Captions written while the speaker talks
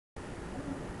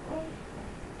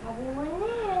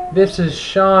This is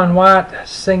Shawn White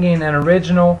singing an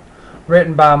original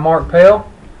written by Mark Pell.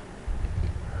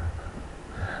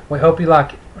 We hope you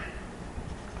like it.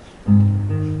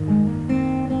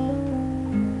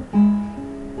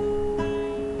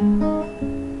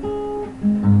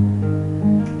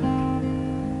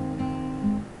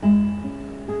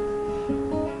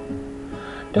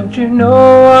 Don't you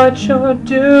know what you're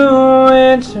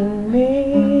doing to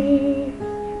me?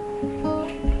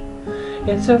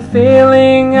 It's a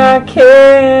feeling I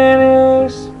can't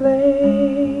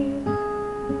explain.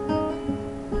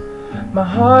 My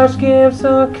heart skips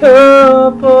a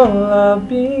couple of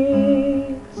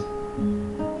beats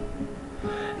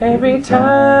every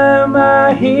time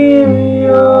I hear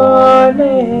your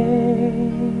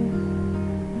name.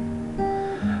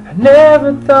 I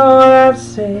never thought I'd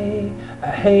say I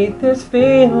hate this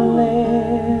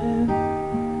feeling,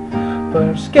 but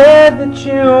I'm scared that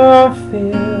you won't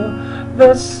feel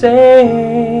the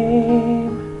same.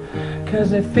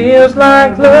 'Cause it feels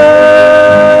like love,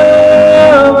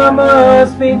 I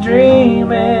must be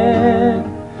dreaming.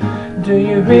 Do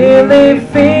you really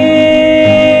feel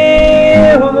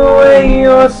the way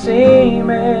you're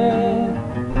seeming?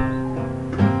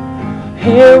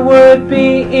 It would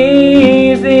be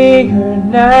easier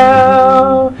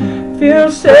now if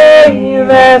you say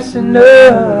that's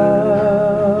enough.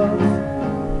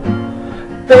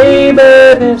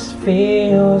 Baby, this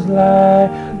feels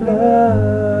like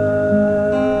love.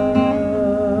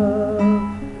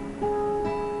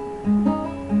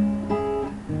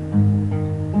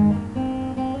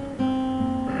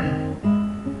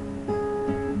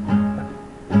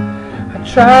 I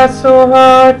tried so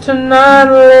hard to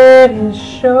not let it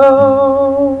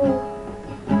show,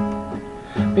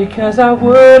 because I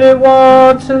wouldn't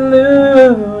want to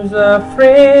lose a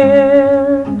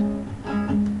friend.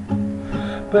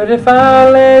 But if I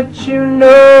let you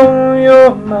know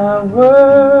you're my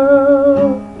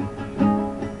world,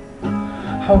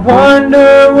 I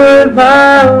wonder would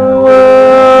my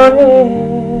world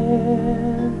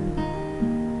end?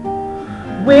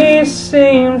 We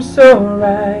seem so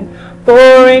right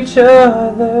for each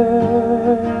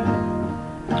other.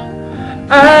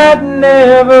 I'd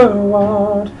never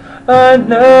want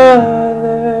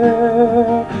another,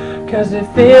 'cause it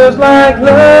feels like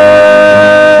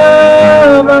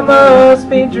love, I must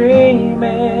be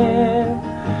dreaming.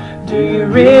 Do you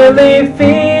really feel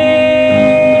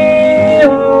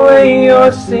the way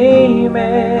you're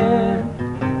seeming?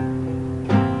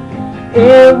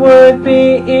 It would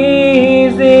be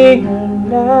easier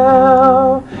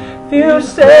now if you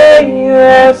say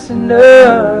that's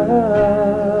enough.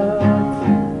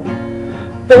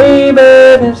 Baby,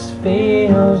 this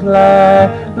feels like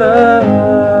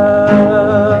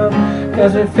love.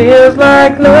 'Cause it feels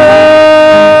like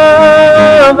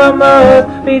love, I must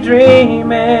be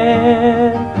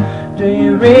dreaming. Do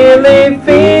you really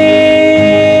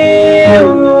feel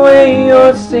the way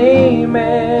you're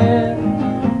seeming?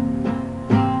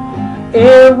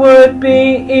 It would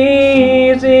be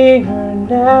easier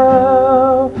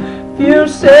now if you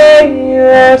say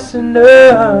that's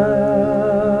enough.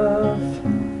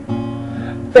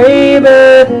 Baby,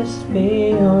 this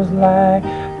feels like,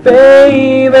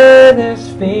 baby, this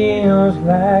feels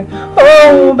like,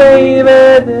 oh baby,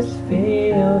 this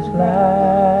feels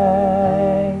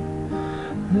like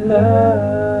love,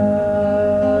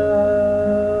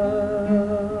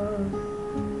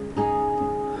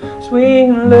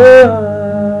 sweet love.